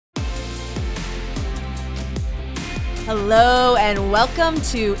Hello and welcome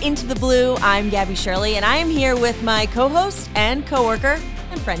to Into the Blue. I'm Gabby Shirley, and I am here with my co-host and co-worker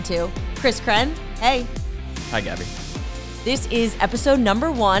and friend too, Krenn. Hey. Hi, Gabby. This is episode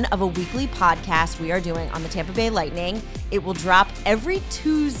number 1 of a weekly podcast we are doing on the Tampa Bay Lightning. It will drop every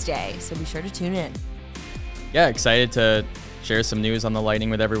Tuesday, so be sure to tune in. Yeah, excited to share some news on the Lightning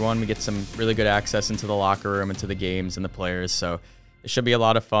with everyone. We get some really good access into the locker room, into the games and the players, so it should be a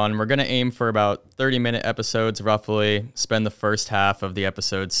lot of fun. We're going to aim for about 30-minute episodes, roughly. Spend the first half of the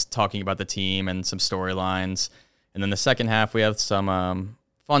episodes talking about the team and some storylines. And then the second half, we have some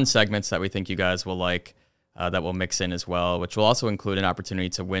fun segments that we think you guys will like that we'll mix in as well, which will also include an opportunity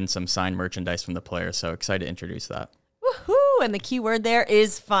to win some signed merchandise from the players. So excited to introduce that. Woohoo! And the key word there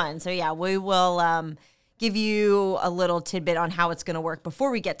is fun. So yeah, we will give you a little tidbit on how it's going to work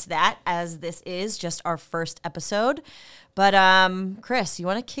before we get to that, as this is just our first episode. But Chris, you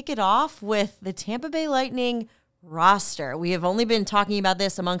want to kick it off with the Tampa Bay Lightning roster? We have only been talking about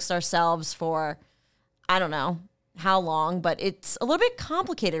this amongst ourselves for, I don't know how long, but it's a little bit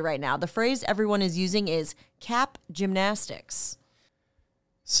complicated right now. The phrase everyone is using is cap gymnastics.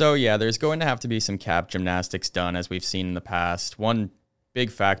 So yeah, there's going to have to be some cap gymnastics done, as we've seen in the past. One big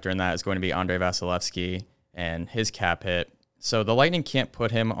factor in that is going to be Andrei Vasilevskiy and his cap hit. So the Lightning can't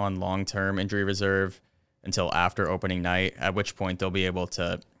put him on long-term injury reserve until after opening night, at which point they'll be able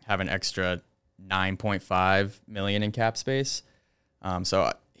to have an extra $9.5 million in cap space.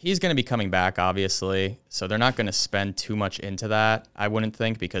 So he's going to be coming back, obviously. So they're not going to spend too much into that, I wouldn't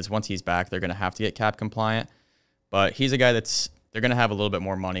think, because once he's back, they're going to have to get cap compliant. But he's a guy they're going to have a little bit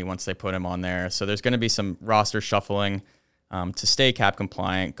more money once they put him on there. So there's going to be some roster shuffling to stay cap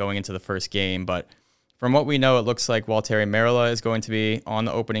compliant going into the first game. But from what we know, it looks like Valtteri Merila is going to be on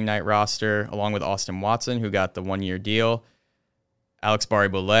the opening night roster, along with Austin Watson, who got the one-year deal. Alex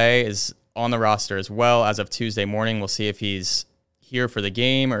Barré-Boulet is on the roster as well as of Tuesday morning. We'll see if he's here for the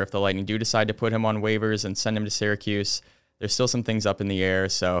game or if the Lightning do decide to put him on waivers and send him to Syracuse. There's still some things up in the air.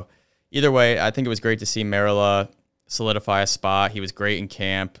 So either way, I think it was great to see Merila solidify a spot. He was great in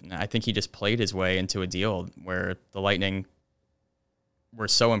camp. I think he just played his way into a deal where the Lightning were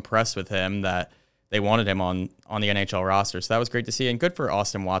so impressed with him that they wanted him on the NHL roster. So that was great to see. And good for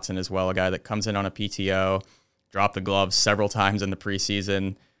Austin Watson as well, a guy that comes in on a PTO, dropped the gloves several times in the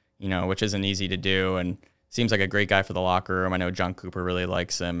preseason, which isn't easy to do. And seems like a great guy for the locker room. I know John Cooper really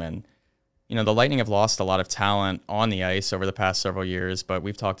likes him. And, the Lightning have lost a lot of talent on the ice over the past several years, but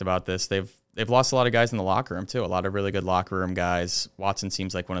we've talked about this. They've lost a lot of guys in the locker room too, a lot of really good locker room guys. Watson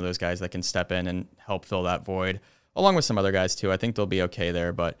seems like one of those guys that can step in and help fill that void, along with some other guys too. I think they'll be okay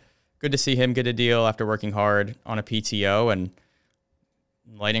there, but good to see him get a deal after working hard on a PTO, and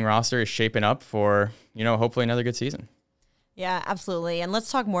Lightning roster is shaping up for, hopefully another good season. Yeah, absolutely. And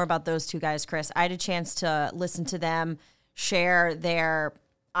let's talk more about those two guys, Chris. I had a chance to listen to them share their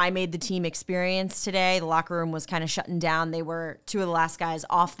I made the team experience today. The locker room was kind of shutting down. They were two of the last guys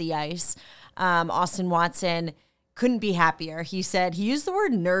off the ice. Austin Watson couldn't be happier. He said he used the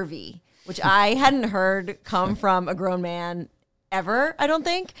word nervy, which I hadn't heard come from a grown man ever, I don't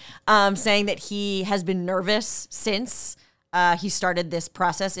think, saying that he has been nervous since he started this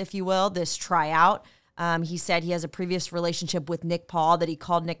process, if you will, this tryout. He said he has a previous relationship with Nick Paul, that he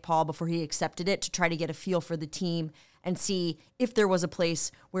called Nick Paul before he accepted it to try to get a feel for the team and see if there was a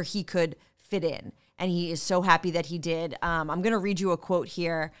place where he could fit in. And he is so happy that he did. I'm going to read you a quote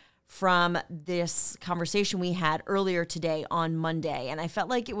here from this conversation we had earlier today on Monday. And I felt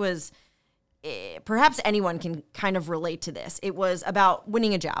like it was, perhaps anyone can kind of relate to this. It was about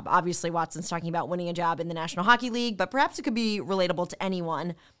winning a job. Obviously, Watson's talking about winning a job in the National Hockey League, but perhaps it could be relatable to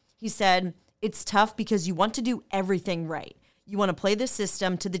anyone. He said, "It's tough because you want to do everything right. You want to play the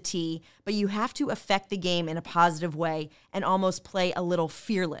system to the T, but you have to affect the game in a positive way and almost play a little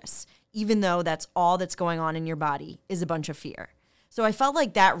fearless, even though that's all that's going on in your body is a bunch of fear." So I felt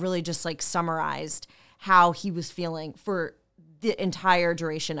like that really just summarized how he was feeling for the entire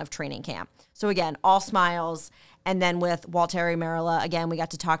duration of training camp. So again, all smiles. And then with Valtteri Merila, again, we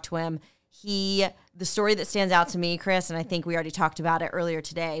got to talk to him. The story that stands out to me, Chris, and I think we already talked about it earlier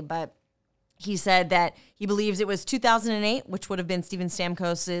today, but he said that he believes it was 2008, which would have been Steven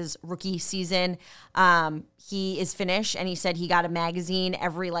Stamkos' rookie season. He is Finnish, and he said he got a magazine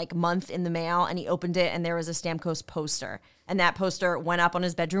every month in the mail, and he opened it, and there was a Stamkos poster. And that poster went up on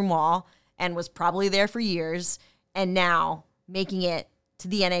his bedroom wall and was probably there for years. And now, making it to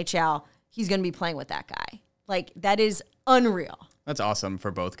the NHL, he's going to be playing with that guy. That is unreal. That's awesome for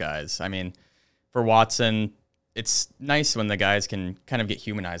both guys. I mean, for Watson, it's nice when the guys can kind of get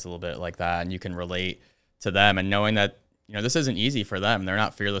humanized a little bit like that, and you can relate to them, and knowing that, this isn't easy for them. They're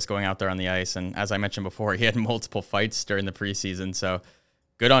not fearless going out there on the ice. And as I mentioned before, he had multiple fights during the preseason. So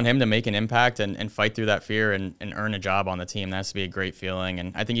good on him to make an impact and fight through that fear and earn a job on the team. That has to be a great feeling.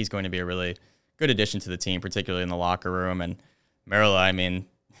 And I think he's going to be a really good addition to the team, particularly in the locker room. And Marilla, I mean,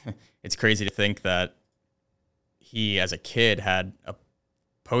 it's crazy to think that he, as a kid, had a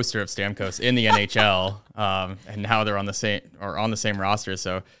poster of Stamkos in the NHL, and now they're on the same roster.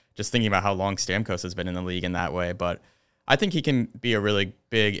 So just thinking about how long Stamkos has been in the league in that way. But I think he can be a really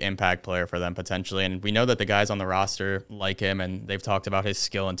big impact player for them potentially. And we know that the guys on the roster like him, and they've talked about his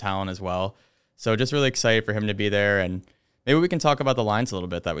skill and talent as well. So just really excited for him to be there. And maybe we can talk about the lines a little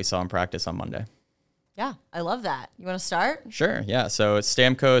bit that we saw in practice on Monday. Yeah, I love that. You want to start? Sure, yeah. So it's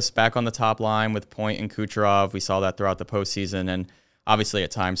Stamkos back on the top line with Point and Kucherov. We saw that throughout the postseason and obviously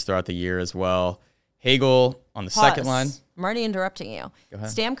at times throughout the year as well. Hagel on the second line. I'm already interrupting you. Go ahead.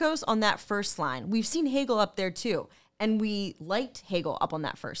 Stamkos on that first line. We've seen Hagel up there too, and we liked Hagel up on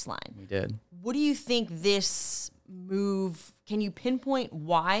that first line. We did. What do you think this move, can you pinpoint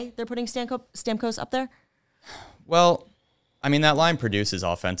why they're putting Stamkos up there? Well, I mean, that line produces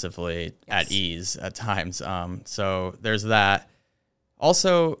offensively at ease at times. So there's that.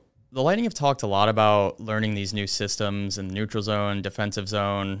 Also, the Lightning have talked a lot about learning these new systems in the neutral zone, defensive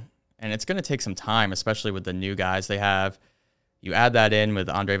zone, and it's going to take some time, especially with the new guys they have. You add that in with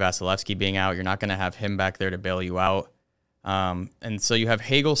Andrei Vasilevsky being out, you're not going to have him back there to bail you out. And so you have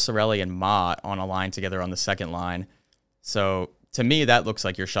Hagel, Cirelli, and Mott on a line together on the second line. So to me, that looks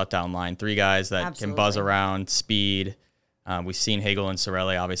like your shutdown line. Three guys that can buzz around, speed. We've seen Hagel and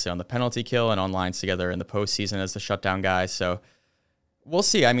Cirelli obviously on the penalty kill and on lines together in the postseason as the shutdown guys. So we'll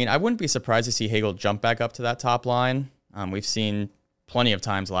see. I mean, I wouldn't be surprised to see Hagel jump back up to that top line. We've seen plenty of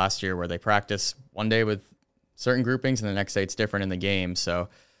times last year where they practice one day with certain groupings and the next day it's different in the game. So,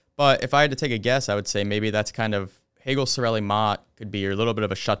 but if I had to take a guess, I would say maybe that's kind of Hagel, Cirelli, Mott could be your little bit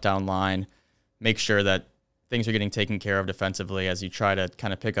of a shutdown line. Make sure that things are getting taken care of defensively as you try to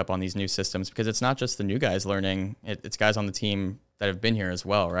kind of pick up on these new systems, because it's not just the new guys learning, it's guys on the team that have been here as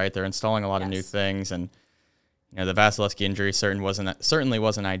well, right? They're installing a lot of new things, and the Vasilevsky injury certainly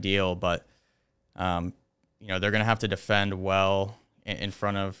wasn't ideal, but they're going to have to defend well in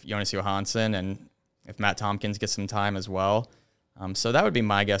front of Jonas Johansson, and if Matt Tompkins gets some time as well. So that would be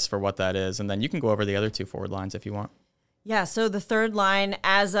my guess for what that is, and then you can go over the other two forward lines if you want. Yeah, so the third line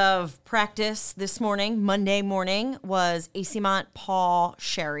as of practice this morning, Monday morning, was Eyssimont, Paul,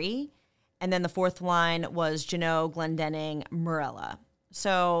 Sherry. And then the fourth line was Jeannot, Glendening, Marilla.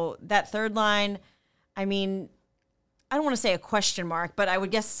 So that third line, I mean, I don't want to say a question mark, but I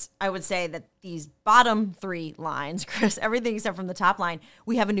would say that these bottom three lines, Chris, everything except from the top line,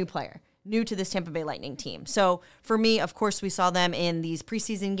 we have a new player, new to this Tampa Bay Lightning team. So for me, of course, we saw them in these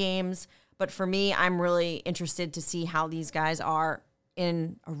preseason games. But for me, I'm really interested to see how these guys are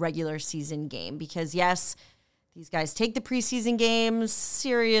in a regular season game. Because, yes, these guys take the preseason games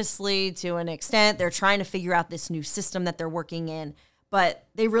seriously to an extent. They're trying to figure out this new system that they're working in. But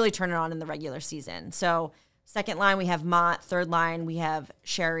they really turn it on in the regular season. So second line, we have Mott. Third line, we have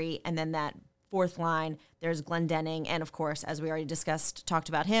Sherry. And then that fourth line, there's Glendening. And, of course, as we already talked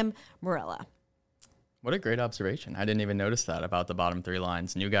about him, Marilla. What a great observation. I didn't even notice that about the bottom three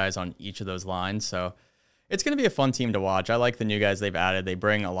lines. New guys on each of those lines. So it's going to be a fun team to watch. I like the new guys they've added. They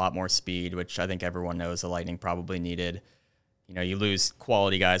bring a lot more speed, which I think everyone knows the Lightning probably needed. You lose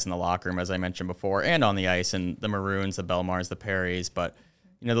quality guys in the locker room, as I mentioned before, and on the ice, and the Maroons, the Belmars, the Perrys. But,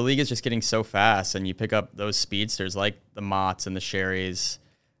 the league is just getting so fast, and you pick up those speedsters like the Motts and the Sherrys.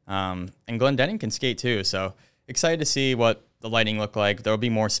 And Glendening can skate too. So excited to see what the Lightning look like. There'll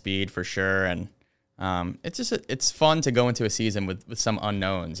be more speed for sure. And it's fun to go into a season with some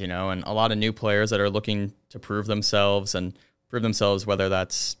unknowns, and a lot of new players that are looking to prove themselves, whether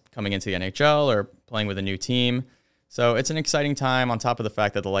that's coming into the NHL or playing with a new team. So it's an exciting time on top of the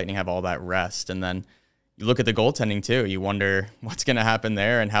fact that the Lightning have all that rest. And then you look at the goaltending too. You wonder what's going to happen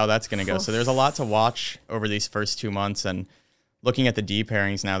there and how that's going to go. So there's a lot to watch over these first 2 months. And looking at the D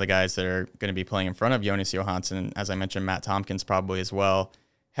pairings now, the guys that are going to be playing in front of Jonas Johansson, as I mentioned, Matt Tompkins probably as well.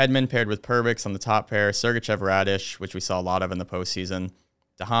 Hedman paired with Perbix on the top pair, Sergachev, Radish, which we saw a lot of in the postseason,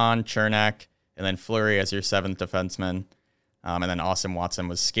 DeHaan, Chernak, and then Fleury as your seventh defenseman. And then Austin Watson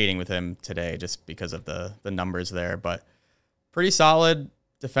was skating with him today just because of the numbers there. But pretty solid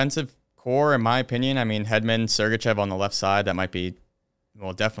defensive core, in my opinion. I mean, Hedman, Sergachev on the left side, that might be,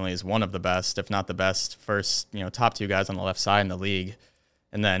 definitely is one of the best, if not the best, first, top two guys on the left side in the league.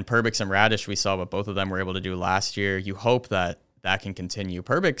 And then Perbix and Radish, we saw what both of them were able to do last year. You hope that can continue.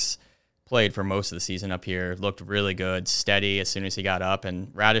 Perbix played for most of the season up here, looked really good, steady as soon as he got up.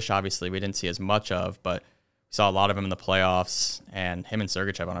 And Radish, obviously, we didn't see as much of, but saw a lot of him in the playoffs, and him and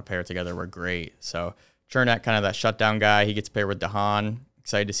Sergachev on a pair together were great. So Chernak, kind of that shutdown guy. He gets paired with DeHaan.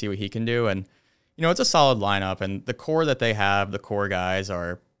 Excited to see what he can do. And, it's a solid lineup. And the core that they have, the core guys,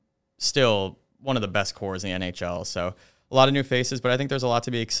 are still one of the best cores in the NHL. So a lot of new faces, but I think there's a lot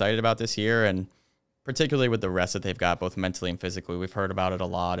to be excited about this year. And particularly with the rest that they've got, both mentally and physically. We've heard about it a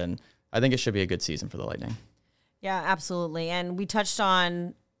lot. And I think it should be a good season for the Lightning. Yeah, absolutely. And we touched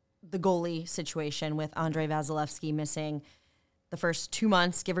on the goalie situation with Andrei Vasilevskiy missing the first 2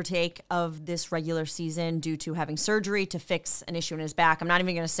 months, give or take, of this regular season due to having surgery to fix an issue in his back. I'm not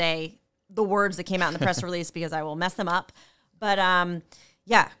even going to say the words that came out in the press release because I will mess them up. But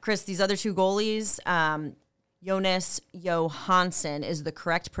yeah, Chris, these other two goalies, Jonas Johansson is the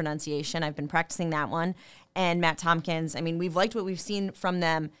correct pronunciation. I've been practicing that one. And Matt Tompkins, I mean, we've liked what we've seen from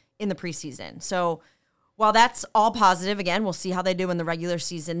them in the preseason. So while that's all positive, again, we'll see how they do in the regular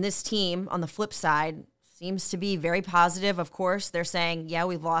season. This team, on the flip side, seems to be very positive. Of course, they're saying, yeah,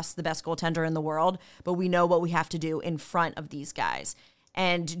 we've lost the best goaltender in the world, but we know what we have to do in front of these guys.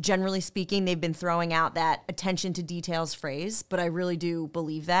 And generally speaking, they've been throwing out that attention to details phrase, but I really do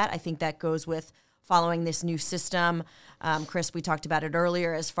believe that. I think that goes with following this new system. Chris, we talked about it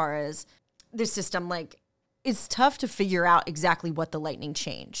earlier as far as this system, like, it's tough to figure out exactly what the Lightning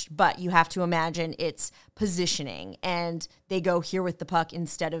changed, but you have to imagine it's positioning, and they go here with the puck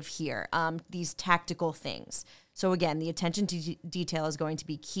instead of here, these tactical things. So again, the attention to detail is going to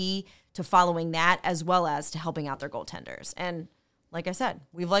be key to following that, as well as to helping out their goaltenders. And like I said,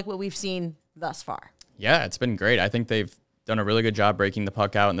 we've liked what we've seen thus far. Yeah, it's been great. I think they've done a really good job breaking the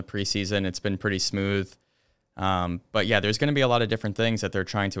puck out in the preseason. It's been pretty smooth. But yeah, there's going to be a lot of different things that they're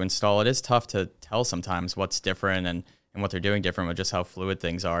trying to install. It is tough to tell sometimes what's different and what they're doing different with just how fluid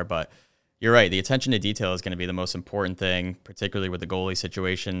things are. But you're right. The attention to detail is going to be the most important thing, particularly with the goalie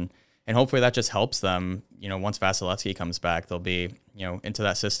situation. And hopefully that just helps them. Once Vasilevskiy comes back, they'll be, into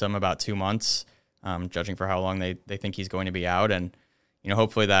that system about 2 months, judging for how long they think he's going to be out. And,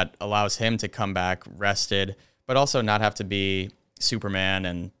 hopefully that allows him to come back rested, but also not have to be Superman.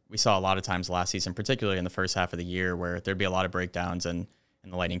 And we saw a lot of times last season, particularly in the first half of the year, where there'd be a lot of breakdowns and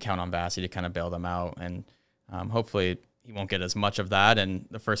the Lightning count on Vasi to kind of bail them out. And hopefully he won't get as much of that in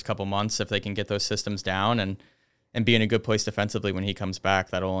the first couple months if they can get those systems down and be in a good place defensively when he comes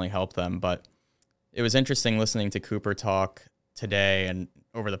back. That'll only help them. But it was interesting listening to Cooper talk today and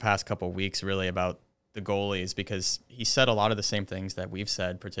over the past couple of weeks really about the goalies, because he said a lot of the same things that we've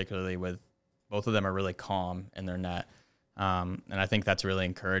said, particularly with both of them are really calm in their net. And I think that's really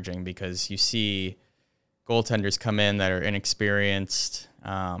encouraging because you see goaltenders come in that are inexperienced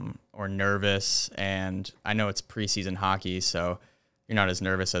or nervous. And I know it's preseason hockey, so you're not as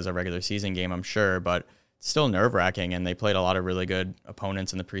nervous as a regular season game, I'm sure, but it's still nerve-wracking. And they played a lot of really good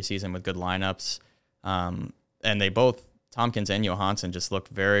opponents in the preseason with good lineups. And they both, Tompkins and Johansson, just look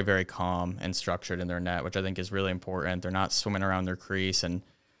very, very calm and structured in their net, which I think is really important. They're not swimming around their crease, and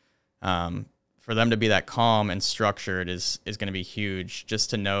for them to be that calm and structured is going to be huge.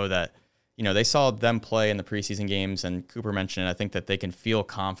 Just to know that, they saw them play in the preseason games, and Cooper mentioned it. I think that they can feel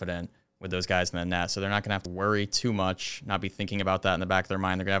confident with those guys in the net, so they're not going to have to worry too much, not be thinking about that in the back of their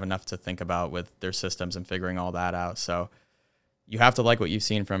mind. They're going to have enough to think about with their systems and figuring all that out. So you have to like what you've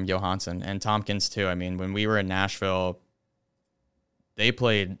seen from Johansson and Tompkins too. I mean, when we were in Nashville, they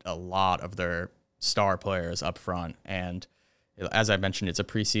played a lot of their star players up front. And as I mentioned, it's a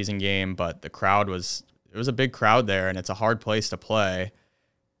preseason game, but it was a big crowd there, and it's a hard place to play,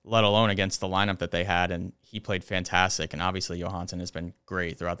 let alone against the lineup that they had. And he played fantastic. And obviously Johansson has been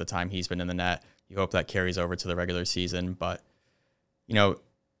great throughout the time he's been in the net. You hope that carries over to the regular season, but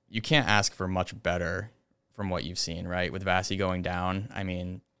you can't ask for much better from what you've seen, right? With Vasi going down, I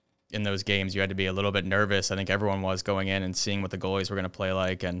mean, in those games, you had to be a little bit nervous. I think everyone was going in and seeing what the goalies were going to play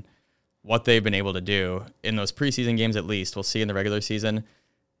like and what they've been able to do in those preseason games. At least we'll see in the regular season.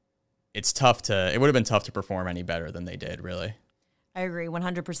 It would have been tough to perform any better than they did, really. I agree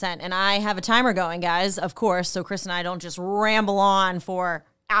 100%. And I have a timer going, guys, of course, so Chris and I don't just ramble on for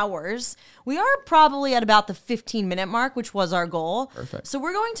hours. We are probably at about the 15-minute mark, which was our goal. Perfect. So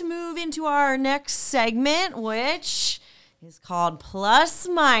we're going to move into our next segment, which is called Plus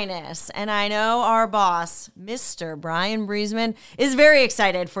Minus. And I know our boss, Mr. Brian Breesman, is very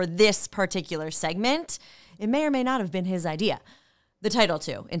excited for this particular segment. It may or may not have been his idea. The title,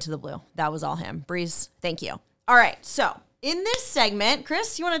 too, Into the Blue. That was all him. Breeze, thank you. All right, so in this segment,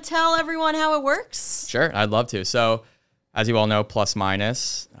 Chris, you want to tell everyone how it works? Sure, I'd love to. So, as you all know, plus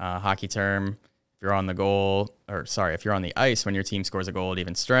minus, hockey term, if you're on the ice when your team scores a goal at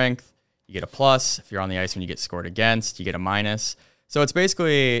even strength, you get a plus. If you're on the ice when you get scored against, you get a minus. So it's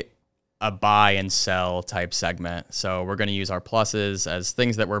basically a buy and sell type segment. So we're going to use our pluses as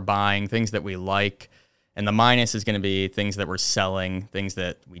things that we're buying, things that we like. And the minus is going to be things that we're selling, things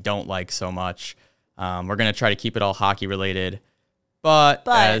that we don't like so much. We're going to try to keep it all hockey related. But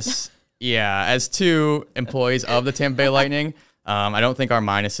as two employees of the Tampa Bay Lightning, I don't think our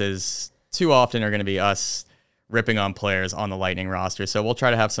minuses too often are going to be us ripping on players on the Lightning roster. So we'll try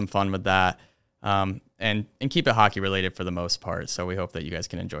to have some fun with that. And keep it hockey related for the most part. So we hope that you guys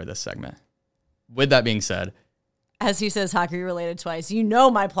can enjoy this segment. With that being said, as he says hockey related twice,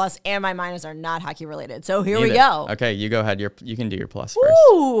 my plus and my minus are not hockey related. So here we go. Okay, you go ahead. You can do your plus first.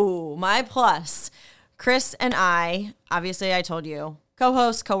 Ooh, my plus. Chris and I, obviously I told you,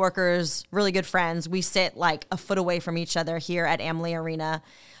 co-hosts, co-workers, really good friends. We sit like a foot away from each other here at Amalie Arena.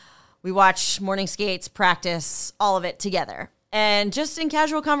 We watch morning skates, practice, all of it together. And just in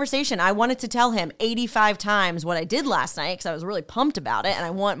casual conversation, I wanted to tell him 85 times what I did last night because I was really pumped about it and I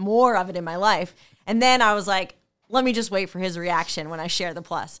want more of it in my life. And then I was like, let me just wait for his reaction when I share the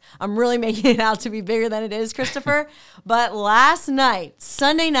plus. I'm really making it out to be bigger than it is, Christopher. But last night,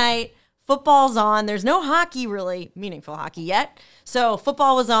 Sunday night, football's on. There's no hockey, really meaningful hockey yet. So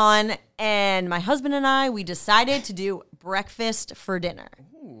football was on and my husband and I, we decided to do breakfast for dinner.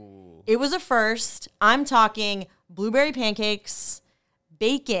 Ooh. It was a first. I'm talking blueberry pancakes,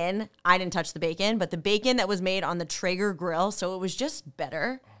 bacon. I didn't touch the bacon, but the bacon that was made on the Traeger grill, so it was just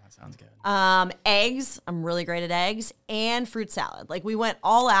better. Oh, that sounds good. Eggs. I'm really great at eggs, and fruit salad. Like, we went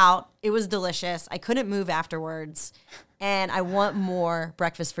all out. It was delicious. I couldn't move afterwards, and I want more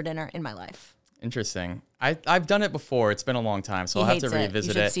breakfast for dinner in my life. Interesting. I've done it before. It's been a long time, so I'll have to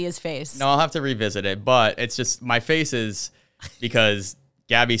revisit it. You should see his face. No, I'll have to revisit it, but it's just my face is because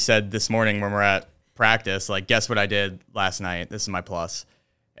Gabby said this morning when we're at practice, like, guess what I did last night? This is my plus.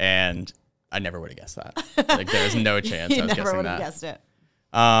 And I never would have guessed that. Like, there's no chance I was guessing that. You never would have guessed it.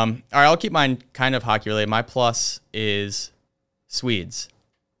 All right, I'll keep mine kind of hockey related. My plus is Swedes,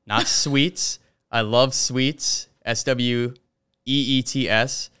 not sweets. I love sweets. SWEETS.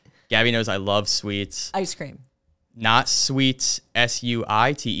 Gabby knows I love sweets. Ice cream. Not sweets,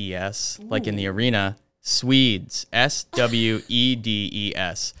 SUITES, like in the arena. Swedes, SWEDES.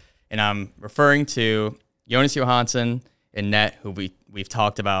 And I'm referring to Jonas Johansson and net, who we've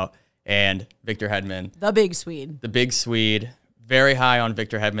talked about, and Victor Hedman. The big Swede. The big Swede. Very high on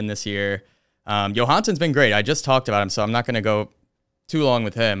Victor Hedman this year. Johansson's been great. I just talked about him, so I'm not going to go too long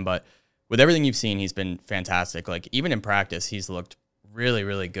with him. But with everything you've seen, he's been fantastic. Like, even in practice, he's looked really,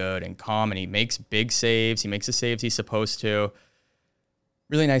 really good and calm, and he makes big saves. He makes the saves he's supposed to.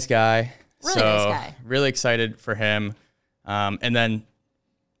 Really nice guy. Nice guy. Really excited for him. And then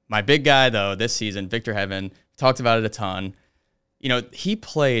my big guy, though, this season, Victor Hedman, talked about it a ton. You know, he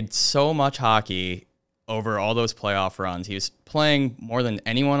played so much hockey over all those playoff runs. He was playing more than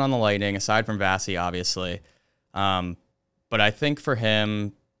anyone on the Lightning, aside from Vasi, obviously. But I think for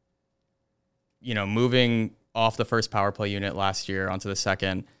him, you know, moving off the first power play unit last year onto the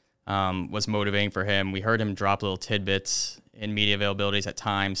second was motivating for him. We heard him drop little tidbits in media availabilities at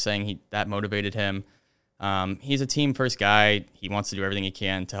times saying that motivated him. He's a team-first guy. He wants to do everything he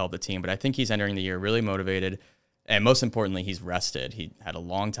can to help the team, but I think he's entering the year really motivated, and most importantly, he's rested. He had a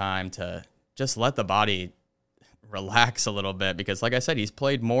long time to just let the body relax a little bit because, like I said, he's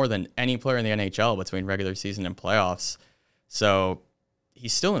played more than any player in the NHL between regular season and playoffs. So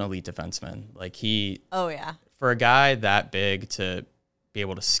he's still an elite defenseman. Like, for a guy that big to be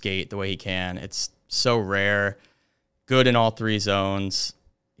able to skate the way he can, it's so rare. Good in all three zones.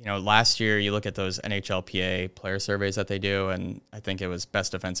 You know, last year you look at those NHLPA player surveys that they do, and I think it was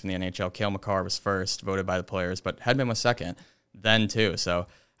best defense in the NHL. Cale Makar was first, voted by the players, but Hedman was second then too. So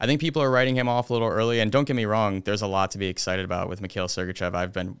I think people are writing him off a little early, and don't get me wrong, there's a lot to be excited about with Mikhail Sergachev.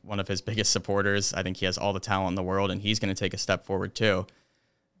 I've been one of his biggest supporters. I think he has all the talent in the world, and he's going to take a step forward too.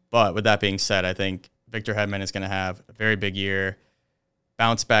 But with that being said, I think Victor Hedman is going to have a very big year,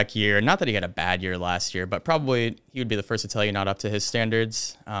 bounce back year. Not that he had a bad year last year, but probably he would be the first to tell you not up to his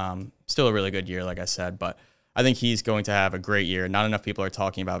standards. Still a really good year, like I said, but I think he's going to have a great year. Not enough people are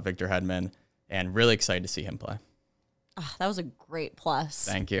talking about Victor Hedman, and really excited to see him play. Oh, that was a great plus.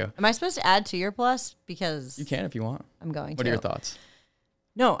 Thank you. Am I supposed to add to your plus? Because you can if you want. I'm going to. What are your thoughts?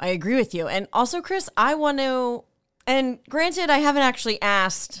 No, I agree with you. And also, Chris, I want to, and granted, I haven't actually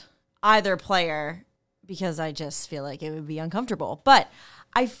asked either player because I just feel like it would be uncomfortable. But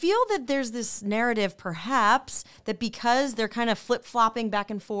I feel that there's this narrative, perhaps, that because they're kind of flip-flopping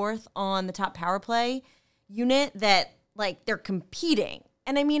back and forth on the top power play unit, that, like, they're competing.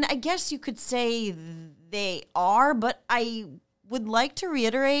 And I mean, I guess you could say they are, but I would like to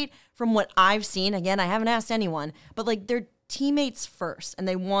reiterate from what I've seen, again, I haven't asked anyone, but, like, they're teammates first, and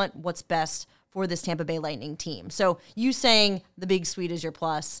they want what's best for this Tampa Bay Lightning team. So you saying the big suite is your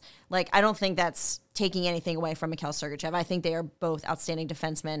plus, like, I don't think that's taking anything away from Mikhail Sergachev. I think they are both outstanding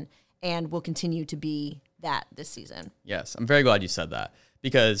defensemen and will continue to be that this season. Yes, I'm very glad you said that,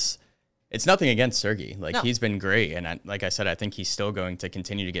 because it's nothing against Sergei. Like, No. he's been great, and like I said, I think he's still going to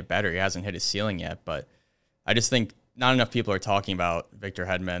continue to get better. He hasn't hit his ceiling yet, but I just think not enough people are talking about Victor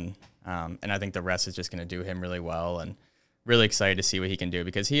Hedman, and I think the rest is just going to do him really well, and really excited to see what he can do,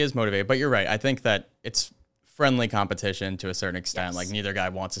 because he is motivated. But you're right. I think that it's friendly competition to a certain extent. Yes. Like, neither guy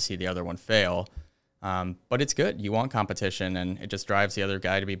wants to see the other one fail. But it's good. You want competition, and it just drives the other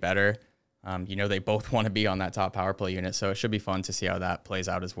guy to be better. They both want to be on that top power play unit, so it should be fun to see how that plays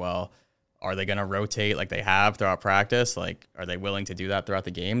out as well. Are they going to rotate like they have throughout practice? Like, are they willing to do that throughout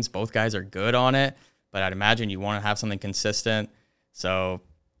the games? Both guys are good on it, but I'd imagine you want to have something consistent. So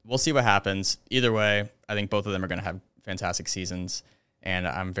we'll see what happens. Either way, I think both of them are going to have fantastic seasons, and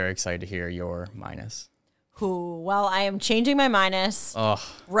I'm very excited to hear your minus. Well, I am changing my minus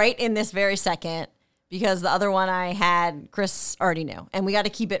right in this very second, because the other one I had, Chris already knew, and we got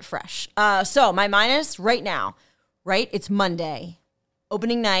to keep it fresh. So my minus right now, right? It's Monday,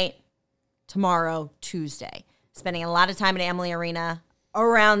 opening night, tomorrow, Tuesday. Spending a lot of time at Amalie Arena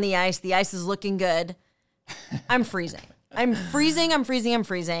around the ice. The ice is looking good. I'm freezing. I'm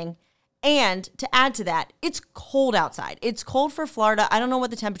freezing. And to add to that, it's cold outside. It's cold for Florida. I don't know what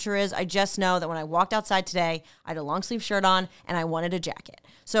the temperature is. I just know that when I walked outside today, I had a long sleeve shirt on and I wanted a jacket.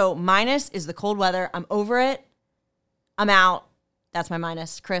 So minus is the cold weather. I'm over it. I'm out. That's my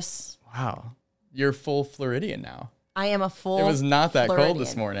minus. Chris? Wow. You're full Floridian now. I am a full It was not that Floridian. cold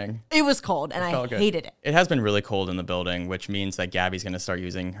this morning. It was cold, and I hated it. It has been really cold in the building, which means that Gabby's going to start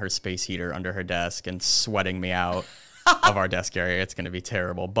using her space heater under her desk and sweating me out of our desk area. It's going to be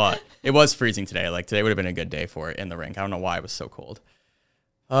terrible. But it was freezing today. Like, today would have been a good day for it in the rink. I don't know why it was so cold.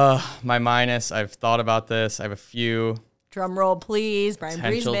 My minus, I've thought about this. I have a few. Drum roll, please. Brian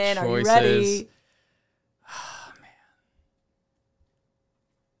potential Breesman, are you choices. ready? Oh, man.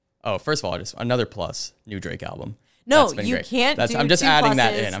 Oh, first of all, just another plus, new Drake album. No, you great. can't do I'm just two adding pluses,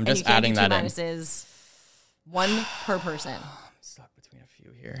 that in. I'm just adding that in. Minuses. One per person. I'm stuck between a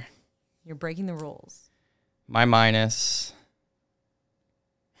few here. You're breaking the rules. My minus.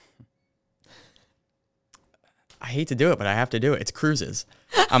 I hate to do it, but I have to do it. It's cruises.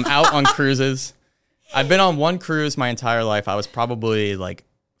 I'm out on cruises. I've been on one cruise my entire life. I was probably like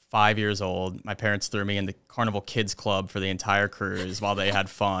 5 years old. My parents threw me in the Carnival Kids Club for the entire cruise while they had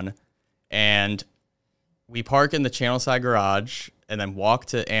fun. And we park in the Channelside garage and then walk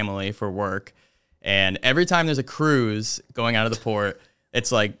to Amalie for work. And every time there's a cruise going out of the port,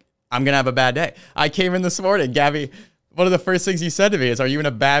 it's like, I'm going to have a bad day. I came in this morning, Gabby, one of the first things you said to me is, are you in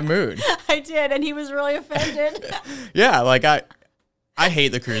a bad mood? I did, and he was really offended. Yeah, like I hate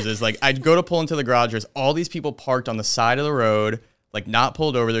the cruises. Like, I'd go to pull into the garage. There's all these people parked on the side of the road, like not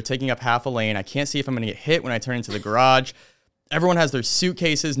pulled over. They're taking up half a lane. I can't see if I'm going to get hit when I turn into the garage. Everyone has their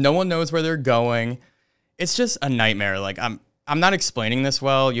suitcases. No one knows where they're going. It's just a nightmare. Like, I'm not explaining this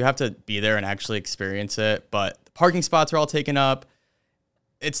well. You have to be there and actually experience it. But the parking spots are all taken up.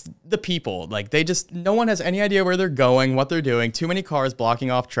 It's the people. Like, no one has any idea where they're going, what they're doing. Too many cars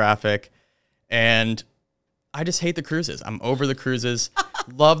blocking off traffic. And I just hate the cruises. I'm over the cruises.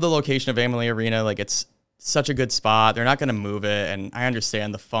 Love the location of Amalie Arena. Like, it's such a good spot. They're not going to move it. And I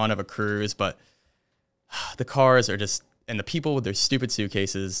understand the fun of a cruise, but the cars are just, and the people with their stupid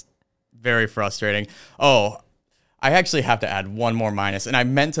suitcases, very frustrating. Oh, I actually have to add one more minus, and I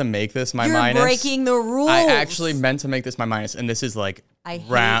meant to make this my minus. You're breaking the rules. I actually meant to make this my minus, and this is like this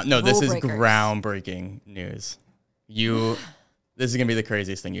is groundbreaking news. This is gonna be the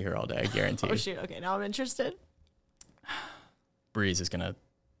craziest thing you hear all day, I guarantee. Oh shoot! Okay, now I'm interested. Breeze is gonna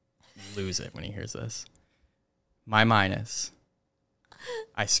lose it when he hears this. My minus.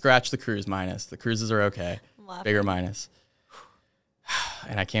 I scratched the cruise minus. The cruises are okay. Bigger minus.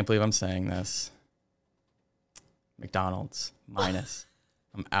 And I can't believe I'm saying this. McDonald's minus.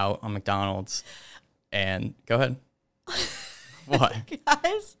 I'm out on McDonald's. And go ahead. What?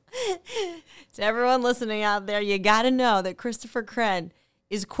 Guys, to everyone listening out there, you got to know that Christopher Krenn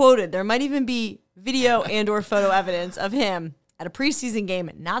is quoted. There might even be video and or photo evidence of him at a preseason game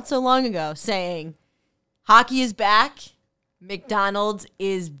not so long ago saying, hockey is back. McDonald's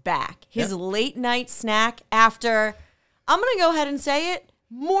is back. His late night snack after, I'm going to go ahead and say it,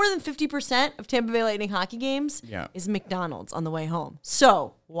 more than 50% of Tampa Bay Lightning hockey games is McDonald's on the way home.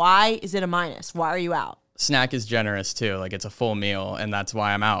 So why is it a minus? Why are you out? Snack is generous too. Like, it's a full meal, and that's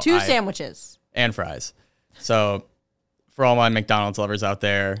why I'm out. 2 sandwiches. And fries. So for all my McDonald's lovers out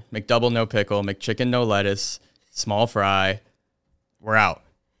there, McDouble no pickle, McChicken no lettuce, small fry, we're out.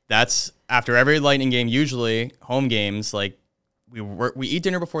 That's after every Lightning game, usually home games, like we eat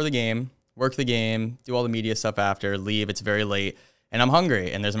dinner before the game, work the game, do all the media stuff after, leave. It's very late, and I'm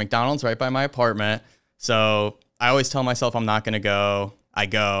hungry, and there's a McDonald's right by my apartment. So I always tell myself I'm not going to go. I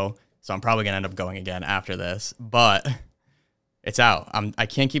go, so I'm probably going to end up going again after this. But it's out. I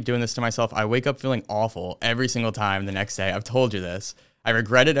can't keep doing this to myself. I wake up feeling awful every single time the next day. I've told you this. I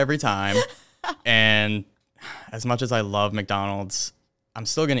regret it every time. And as much as I love McDonald's, I'm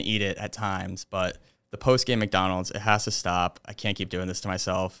still going to eat it at times. But the post-game McDonald's, it has to stop. I can't keep doing this to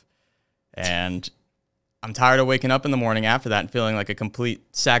myself. And I'm tired of waking up in the morning after that and feeling like a complete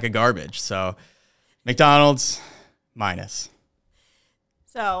sack of garbage. So McDonald's, minus.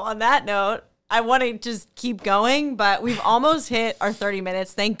 So on that note, I want to just keep going, but we've almost hit our 30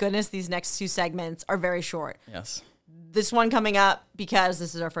 minutes. Thank goodness these next two segments are very short. Yes. This one coming up because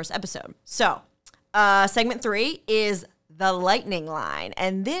this is our first episode. So segment 3 is the lightning line.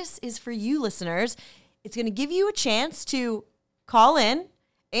 And this is for you listeners. It's going to give you a chance to call in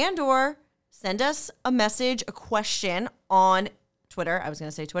and or send us a message, a question on Twitter. I was going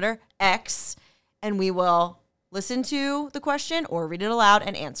to say Twitter, X, and we will listen to the question or read it aloud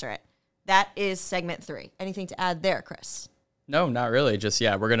and answer it. That is segment 3. Anything to add there, Chris? No, not really. Just,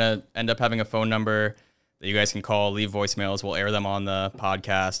 we're going to end up having a phone number that you guys can call, leave voicemails. We'll air them on the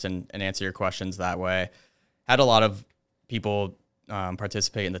podcast and answer your questions that way. Had a lot of people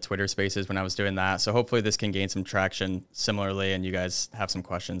participate in the Twitter spaces when I was doing that. So hopefully this can gain some traction similarly, and you guys have some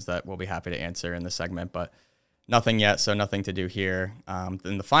questions that we'll be happy to answer in the segment, but nothing yet, so nothing to do here.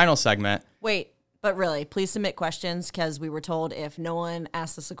 In the final segment. Wait, but really, please submit questions because we were told if no one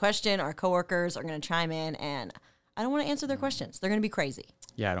asks us a question, our coworkers are going to chime in, and I don't want to answer their questions. They're going to be crazy.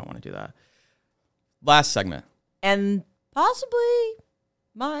 Yeah, I don't want to do that. Last segment. And possibly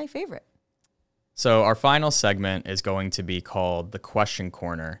my favorite. So our final segment is going to be called the Question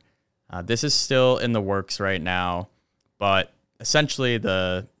Corner. This is still in the works right now, but essentially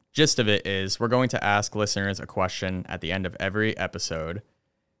the gist of it is we're going to ask listeners a question at the end of every episode,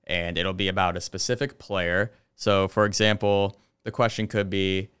 and it'll be about a specific player. So, for example, the question could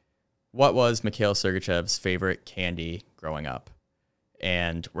be, what was Mikhail Sergachev's favorite candy growing up?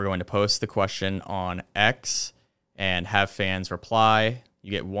 And we're going to post the question on X and have fans reply. You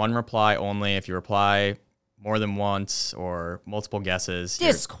get one reply only. If you reply more than once or multiple guesses,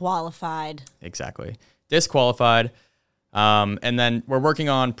 disqualified. Exactly. Disqualified. And then we're working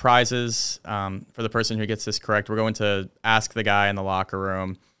on prizes for the person who gets this correct. We're going to ask the guy in the locker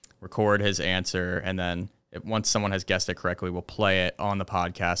room, record his answer, and then once someone has guessed it correctly, we'll play it on the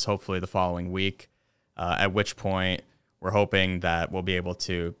podcast, hopefully the following week, at which point we're hoping that we'll be able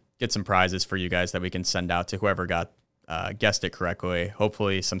to get some prizes for you guys that we can send out to whoever guessed it correctly.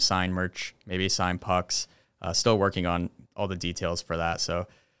 Hopefully some signed merch, maybe signed pucks. Still working on all the details for that. So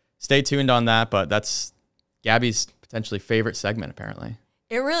stay tuned on that, but that's Gabby's potentially favorite segment, apparently.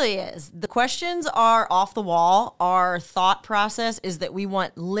 It really is. The questions are off the wall. Our thought process is that we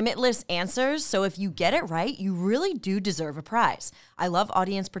want limitless answers. So if you get it right, you really do deserve a prize. I love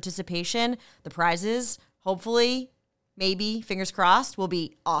audience participation. The prizes, hopefully, maybe, fingers crossed, will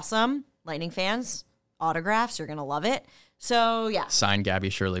be awesome. Lightning fans, autographs, you're going to love it. So, yeah. Signed Gabby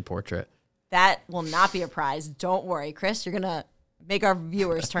Shirley portrait. That will not be a prize. Don't worry, Chris. You're going to make our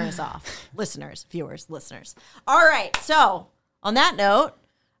viewers turn us off. Listeners, viewers, listeners. All right. So, on that note,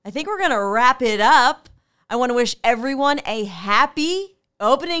 I think we're going to wrap it up. I want to wish everyone a happy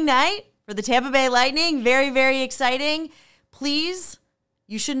opening night for the Tampa Bay Lightning. Very, very exciting. Please,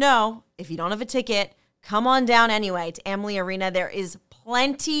 you should know, if you don't have a ticket, come on down anyway to Amalie Arena. There is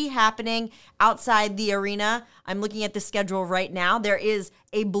plenty happening outside the arena. I'm looking at the schedule right now. There is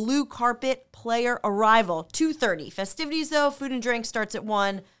a blue carpet player arrival, 2:30. Festivities, though, food and drink starts at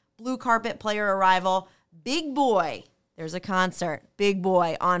 1. Blue carpet player arrival. Big Boy. There's a concert, Big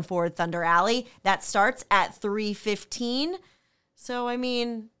Boy, on Ford Thunder Alley. That starts at 3:15. So, I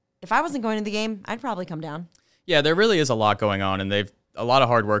mean, if I wasn't going to the game, I'd probably come down. Yeah, there really is a lot going on, and a lot of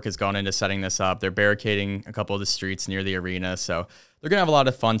hard work has gone into setting this up. They're barricading a couple of the streets near the arena, so they're going to have a lot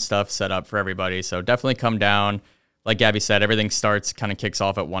of fun stuff set up for everybody. So definitely come down. Like Gabby said, everything kind of kicks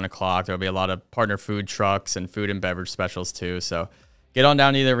off at 1 o'clock. There'll be a lot of partner food trucks and food and beverage specials too. So get on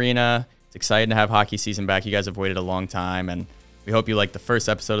down to the arena. It's exciting to have hockey season back. You guys have waited a long time, and we hope you liked the first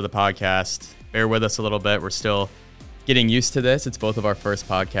episode of the podcast. Bear with us a little bit. We're still getting used to this. It's both of our first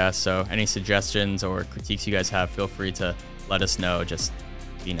podcasts, so any suggestions or critiques you guys have, feel free to let us know. Just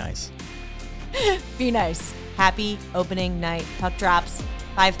be nice. Be nice. Happy opening night. Puck drops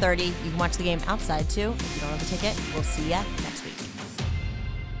 5:30. You can watch the game outside too. If you don't have a ticket, we'll see ya